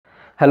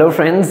Hello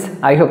friends,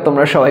 I hope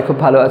তোমরা সবাই খুব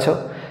ভালো আছো।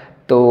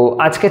 তো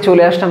আজকে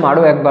চলে আসলাম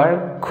আরও একবার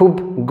খুব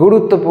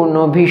গুরুত্বপূর্ণ,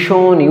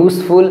 ভীষণ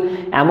ইউজফুল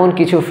এমন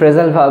কিছু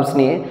ফ্রেজাল ভার্বস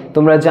নিয়ে।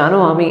 তোমরা জানো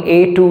আমি A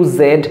to Z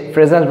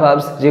phrasal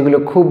verbs, যেগুলো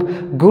খুব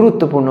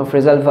গুরুত্বপূর্ণ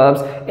ফ্রেজাল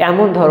ভার্বস,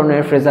 এমন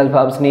ধরনের ফ্রেজাল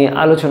ভার্বস নিয়ে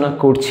আলোচনা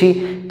করছি।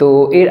 তো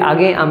এর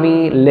আগে আমি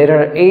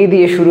লেটার A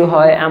দিয়ে শুরু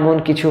হয় এমন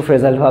কিছু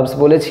ফ্রেজাল ভার্বস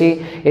বলেছি,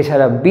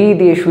 এছাড়া B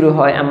দিয়ে শুরু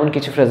হয় এমন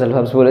কিছু ফ্রেজাল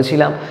ভার্বস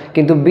বলেছিলাম,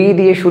 কিন্তু B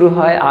দিয়ে শুরু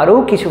হয় আরও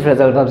কিছু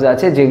ফ্রেজাল ভার্বস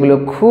আছে যেগুলো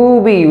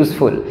খুবই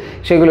ইউজফুল।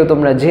 সেগুলো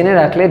তোমরা জেনে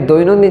রাখলে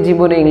দৈনন্দিন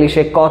জীবনে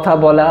ইংলিশে কথা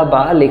বলা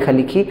বা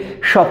লেখালেখি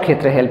সব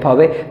ক্ষেত্রে হেল্প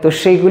হবে। তো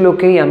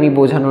সেইগুলোকেই আমি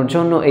বোঝানোর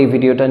জন্য এই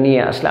ভিডিওটা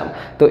নিয়ে আসলাম।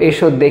 তো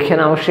এসো দেখে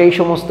নাও সেই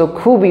সমস্ত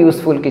খুব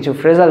ইউজফুল কিছু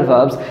ফ্রেজাল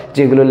ভার্বস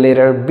যেগুলো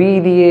লেটার B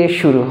দিয়ে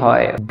শুরু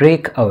হয়।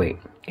 ব্রেক অ্যাওয়ে,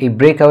 এই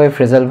ব্রেক অ্যাওয়ে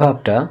ফ্রেজাল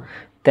ভার্বটা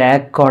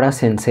ত্যাগ করা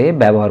সেন্সে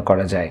ব্যবহার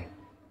করা যায়।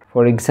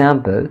 ফর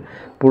এক্সাম্পল,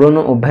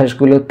 পুরনো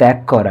অভ্যাসগুলো ত্যাগ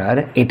করার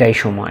এটাই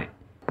সময়।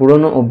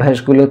 পুরনো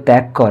অভ্যাসগুলো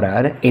ত্যাগ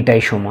করার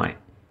এটাই সময়।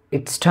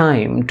 It's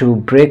time to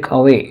break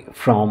away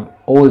from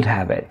old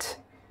habits.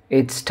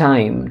 It's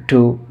time to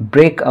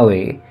break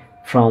away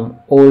from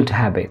old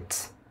habits.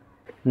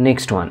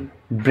 Next one,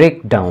 break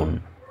down,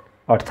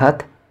 অর্থাৎ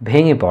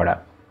ভেঙে পড়া।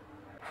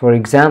 ফর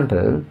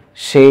এক্সাম্পল,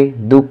 সে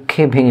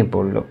দুঃখে ভেঙে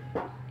পড়ল।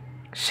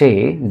 সে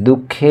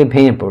দুঃখে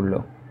ভেঙে পড়ল।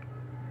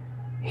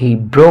 He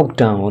broke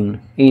down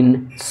in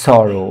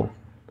sorrow.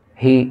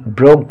 He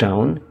broke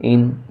down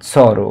in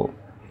sorrow.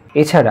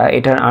 এছাড়া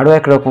এটার আরও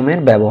এক রকমের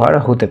ব্যবহার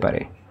হতে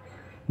পারে।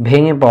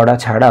 ভেঙে পড়া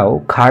ছাড়াও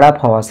খারাপ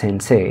হওয়া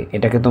সেন্সে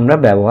এটাকে তোমরা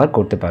ব্যবহার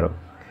করতে পারো।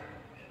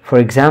 ফর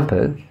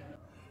এক্সাম্পল,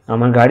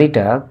 আমার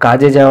গাড়িটা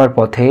কাজে যাওয়ার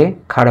পথে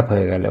খারাপ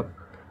হয়ে গেল।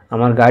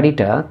 আমার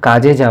গাড়িটা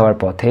কাজে যাওয়ার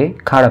পথে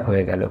খারাপ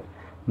হয়ে গেল।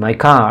 My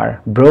car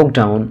broke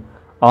down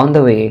on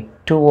the way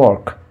to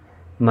work.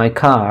 My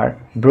car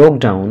broke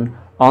down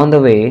on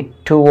the way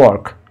to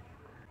work.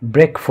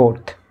 Break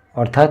forth,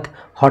 অর্থাৎ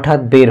হঠাৎ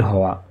বের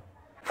হওয়া।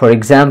 ফর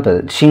এক্সাম্পল,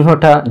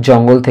 সিংহটা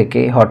জঙ্গল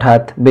থেকে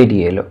হঠাৎ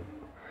বেরিয়ে এলো।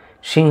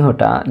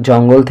 সিংহটা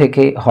জঙ্গল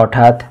থেকে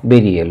হঠাৎ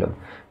বেরিয়ে এলো।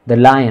 The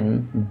lion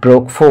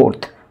broke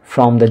forth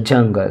from the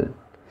jungle.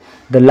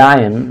 The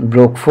lion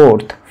broke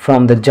forth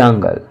from the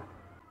jungle.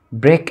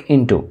 Break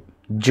into,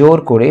 জোর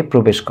করে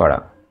প্রবেশ করা।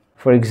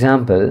 ফর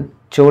এক্সাম্পল,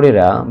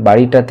 চোরেরা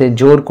বাড়িটাতে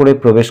জোর করে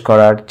প্রবেশ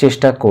করার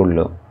চেষ্টা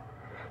করলো।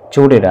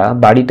 চোরেরা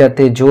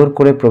বাড়িটাতে জোর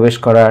করে প্রবেশ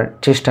করার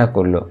চেষ্টা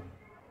করলো।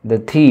 The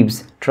thieves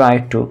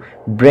tried to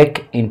break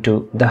into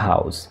the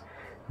house.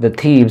 The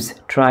thieves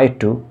tried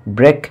to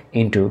break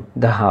into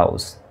the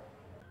house.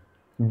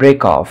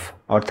 Break off,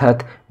 অর্থাৎ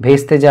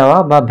ভেস্তে যাওয়া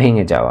বা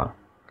ভেঙে যাওয়া।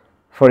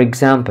 ফর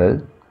এক্সাম্পল,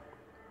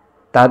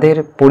 তাদের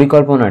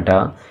পরিকল্পনাটা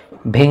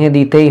ভেঙে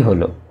দিতেই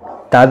হলো।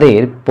 তাদের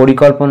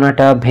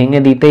পরিকল্পনাটা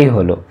ভেঙে দিতেই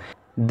হলো।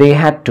 They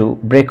had to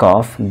break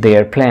off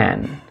their plan.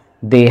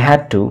 They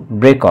had to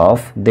break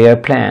off their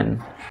plan.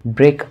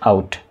 Break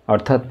out,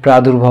 অর্থাৎ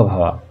প্রাদুর্ভাব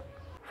হওয়া।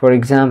 ফর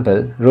এক্সাম্পল,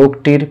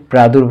 রোগটির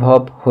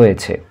প্রাদুর্ভাব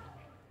হয়েছে।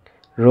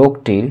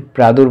 রোগটির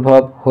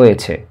প্রাদুর্ভাব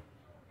হয়েছে।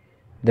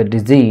 The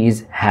disease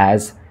has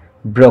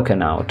broken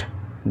out.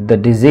 The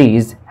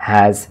disease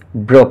has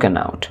broken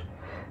out.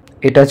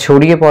 এটা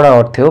ছড়িয়ে পড়া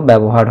অর্থেও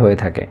ব্যবহার হয়ে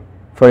থাকে।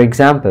 ফর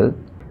এক্সাম্পল,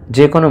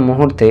 যে কোনো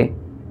মুহূর্তে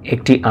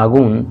একটি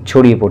আগুন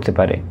ছড়িয়ে পড়তে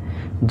পারে।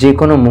 যে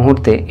কোনো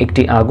মুহূর্তে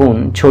একটি আগুন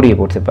ছড়িয়ে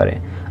পড়তে পারে।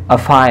 A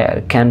fire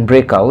can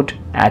break out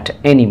at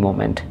any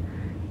moment.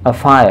 A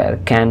fire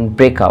can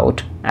break out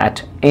at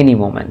any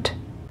moment.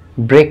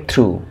 Break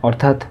through,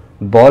 অর্থাৎ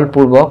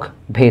বলপূর্বক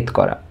ভেদ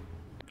করা।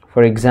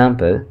 ফর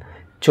এক্সাম্পল,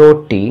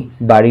 চোরটি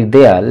বাড়ির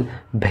দেয়াল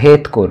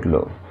ভেদ করল।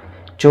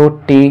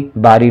 চোরটি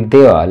বাড়ির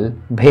দেওয়াল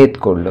ভেদ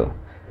করল।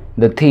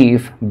 The thief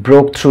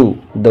broke through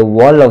the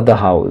wall of the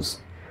house.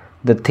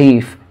 The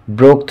thief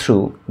broke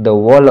through the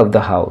wall of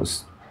the house.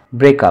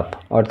 Break up,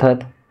 অর্থাৎ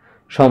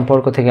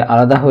সম্পর্ক থেকে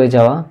আলাদা হয়ে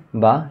যাওয়া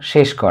বা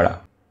শেষ করা।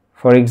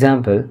 ফর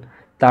এক্সাম্পল,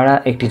 তারা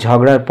একটি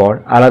ঝগড়ার পর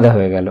আলাদা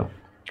হয়ে গেল।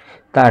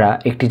 তারা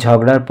একটি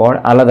ঝগড়ার পর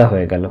আলাদা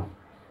হয়ে গেল।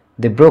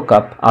 They broke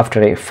up after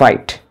a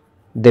fight.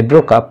 They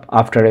broke up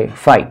after a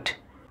fight.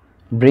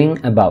 Bring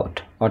about,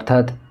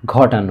 অর্থাৎ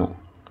ঘটানো।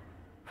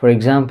 ফর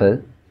এক্সাম্পল,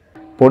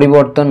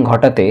 পরিবর্তন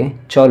ঘটাতে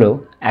চলো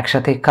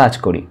একসাথে কাজ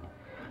করি।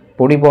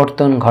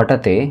 পরিবর্তন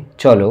ঘটাতে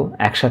চলো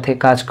একসাথে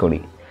কাজ করি।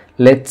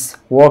 Let's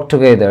work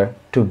together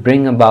to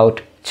bring about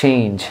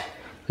change.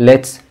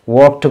 Let's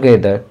work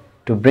together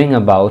to bring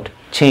about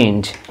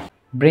change.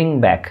 Bring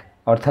back,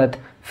 অর্থাৎ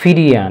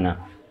ফিরিয়ে আনা।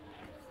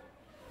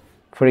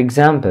 ফর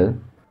এক্সাম্পল,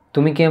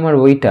 তুমি কি আমার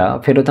বইটা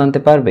ফেরত আনতে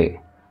পারবে?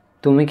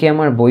 তুমি কি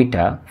আমার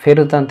বইটা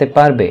ফেরত আনতে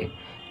পারবে?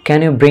 Can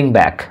you bring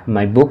back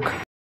my book?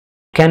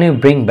 Can you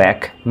bring back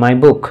my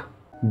book?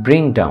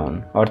 Bring down,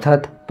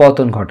 অর্থাৎ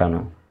পতন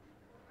ঘটানো।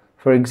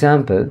 ফর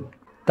এক্সাম্পল,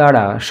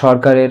 তারা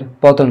সরকারের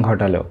পতন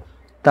ঘটালো।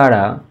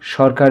 তারা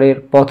সরকারের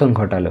পতন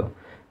ঘটালো।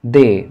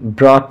 They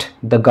brought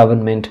the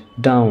government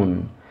down.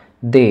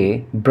 They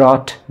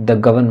brought the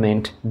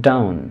government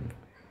down.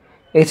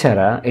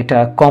 এছাড়া এটা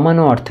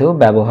কমানো অর্থেও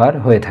ব্যবহার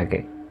হয়ে থাকে।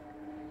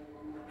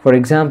 ফর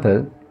এক্সাম্পল,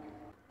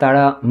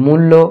 তারা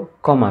মূল্য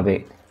কমাবে।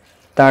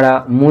 তারা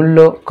মূল্য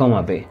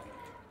কমাবে।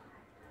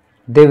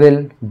 They will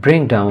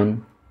bring down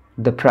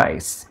the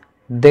price.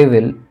 They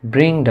will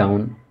bring down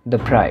the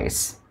price.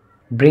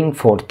 Bring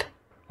forth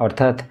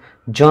অর্থাৎ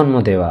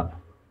জন্ম দেওয়া।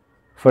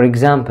 ফর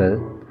এক্সাম্পল,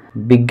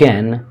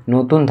 বিজ্ঞান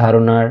নতুন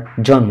ধারণার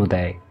জন্ম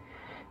দেয়।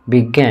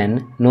 বিজ্ঞান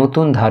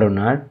নতুন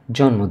ধারণার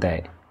জন্ম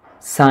দেয়।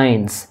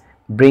 Science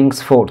brings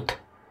forth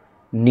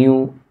new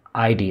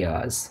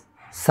ideas.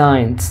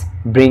 Science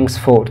brings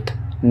forth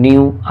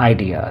new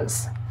ideas.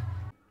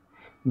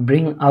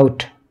 Bring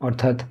out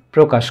অর্থাৎ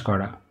প্রকাশ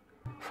করা।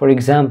 ফর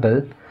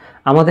এক্সাম্পল,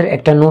 আমাদের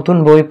একটা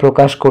নতুন বই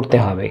প্রকাশ করতে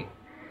হবে।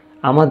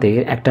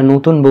 আমাদের একটা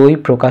নতুন বই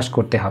প্রকাশ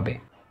করতে হবে।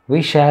 We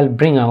shall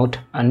bring out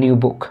a new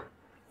book.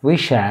 We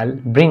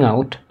shall bring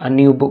out a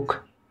new book.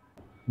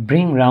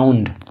 Bring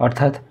round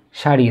অর্থাৎ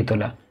সারিয়ে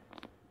তোলা।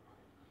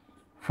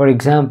 ফর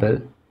এক্সাম্পল,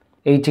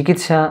 এই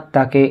চিকিৎসা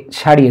তাকে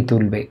সারিয়ে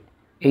তুলবে।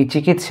 এই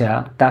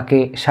চিকিৎসা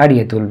তাকে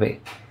সারিয়ে তুলবে।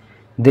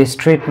 This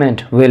treatment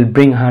will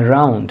bring her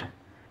round.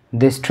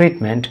 This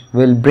treatment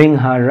will bring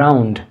her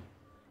round.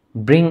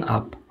 Bring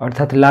up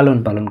অর্থাৎ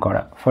লালন পালন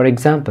করা। ফর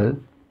এক্সাম্পল,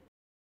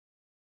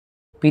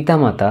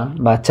 পিতামাতা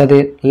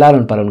বাচ্চাদের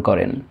লালন পালন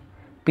করেন।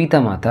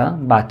 পিতামাতা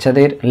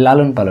বাচ্চাদের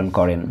লালন পালন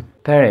করেন।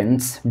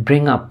 Parents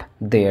bring up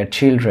their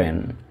children.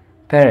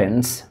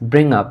 Parents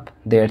bring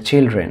up their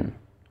children.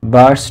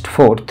 Burst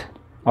forth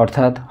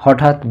অর্থাৎ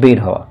হঠাৎ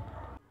বের হওয়া।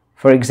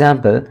 ফর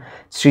এক্সাম্পল,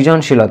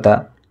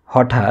 সৃজনশীলতা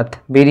হঠাৎ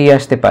বেরিয়ে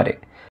আসতে পারে।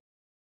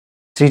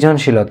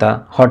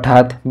 সৃজনশীলতা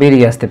হঠাৎ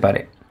বেরিয়ে আসতে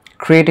পারে।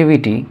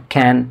 Creativity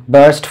can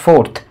burst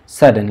forth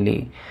suddenly.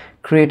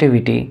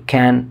 Creativity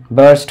can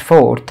burst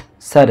forth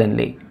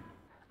suddenly.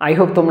 I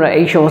hope তোমরা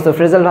এই সমস্ত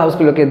ফ্রেজাল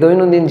ভার্বসগুলোকে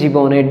দৈনন্দিন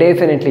জীবনে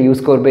ডেফিনেটলি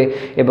ইউজ করবে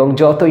এবং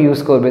যত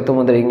ইউজ করবে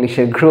তোমাদের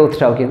ইংলিশের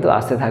গ্রোথটাও কিন্তু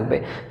আসতে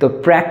থাকবে। তো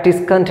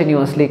প্র্যাকটিস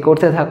কন্টিনিউয়াসলি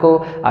করতে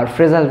থাকো আর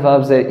ফ্রেজাল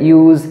ভার্বসের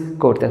ইউজ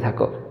করতে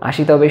থাকো।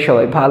 আসি তবে,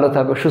 সবাই ভালো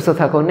থাকো, সুস্থ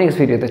থাকো। নেক্সট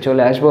ভিডিওতে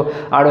চলে আসবো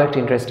আরও একটা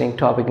ইন্টারেস্টিং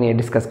টপিক নিয়ে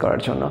ডিসকাস করার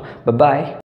জন্য। বাই।